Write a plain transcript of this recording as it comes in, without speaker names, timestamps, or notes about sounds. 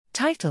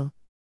Title: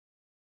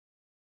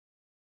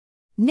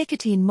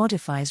 Nicotine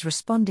modifies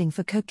responding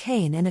for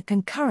cocaine in a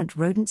concurrent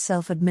rodent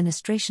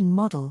self-administration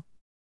model.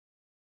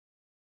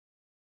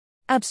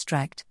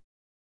 Abstract: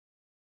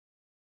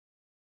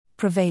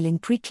 Prevailing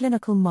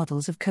preclinical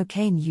models of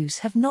cocaine use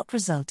have not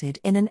resulted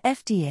in an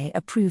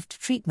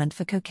FDA-approved treatment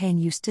for cocaine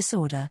use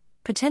disorder,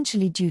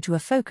 potentially due to a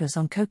focus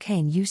on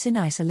cocaine use in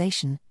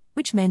isolation,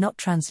 which may not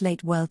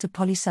translate well to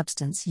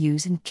polysubstance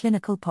use in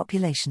clinical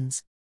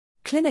populations.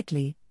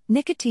 Clinically,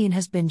 nicotine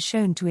has been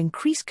shown to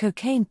increase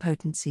cocaine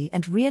potency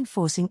and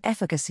reinforcing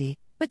efficacy,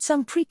 but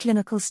some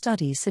preclinical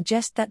studies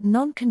suggest that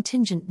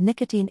non-contingent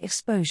nicotine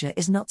exposure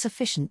is not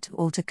sufficient to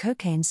alter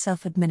cocaine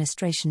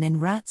self-administration in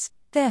rats.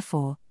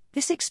 Therefore,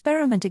 this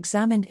experiment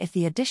examined if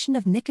the addition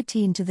of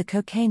nicotine to the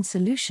cocaine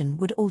solution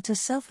would alter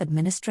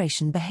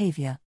self-administration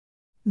behavior.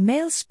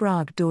 Male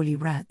Sprague-Dawley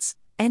rats,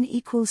 N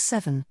equals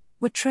 7,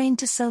 were trained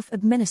to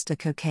self-administer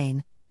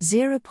cocaine,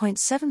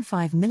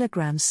 0.75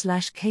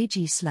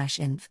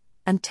 mg/kg/inf,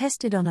 and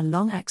tested on a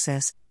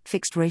long-access,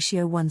 fixed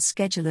ratio 1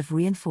 schedule of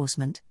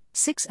reinforcement,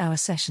 6-hour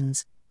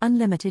sessions,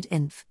 unlimited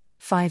inf,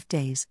 5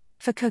 days,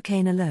 for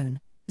cocaine alone,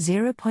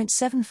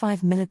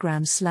 0.75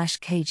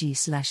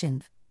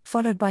 mg/kg/inf,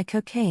 followed by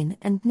cocaine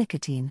and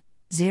nicotine,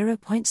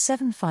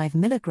 0.75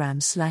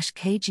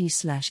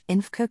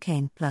 mg/kg/inf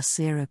cocaine plus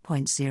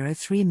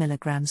 0.03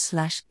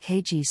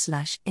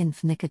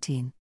 mg/kg/inf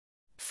nicotine.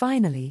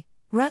 Finally,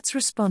 rats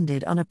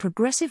responded on a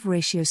progressive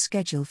ratio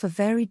schedule for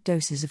varied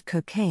doses of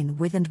cocaine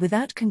with and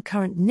without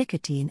concurrent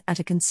nicotine at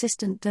a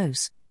consistent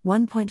dose,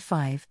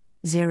 1.5,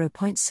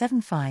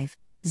 0.75,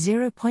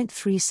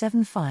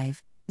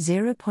 0.375,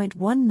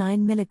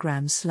 0.19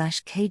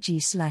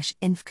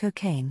 mg/kg/inf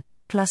cocaine,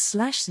 plus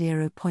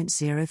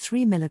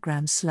 /0.03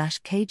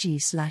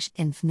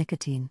 mg/kg/inf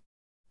nicotine.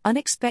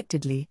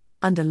 Unexpectedly,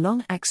 under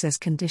long-access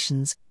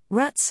conditions,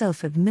 rats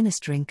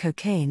self-administering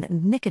cocaine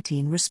and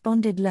nicotine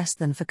responded less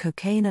than for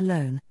cocaine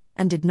alone,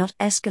 and did not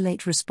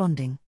escalate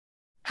responding.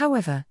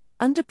 However,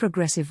 under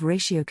progressive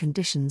ratio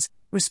conditions,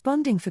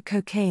 responding for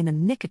cocaine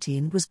and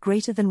nicotine was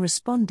greater than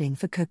responding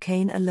for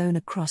cocaine alone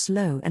across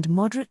low and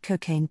moderate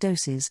cocaine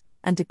doses,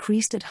 and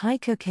decreased at high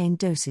cocaine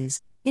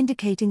doses,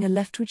 indicating a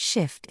leftward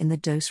shift in the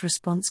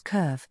dose-response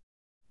curve.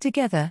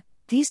 Together,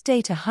 these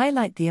data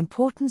highlight the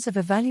importance of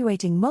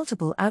evaluating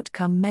multiple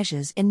outcome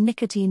measures in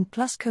nicotine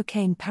plus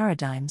cocaine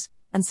paradigms,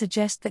 and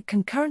suggest that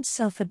concurrent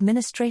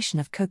self-administration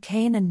of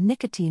cocaine and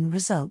nicotine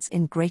results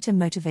in greater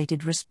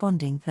motivated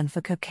responding than for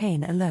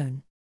cocaine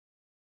alone.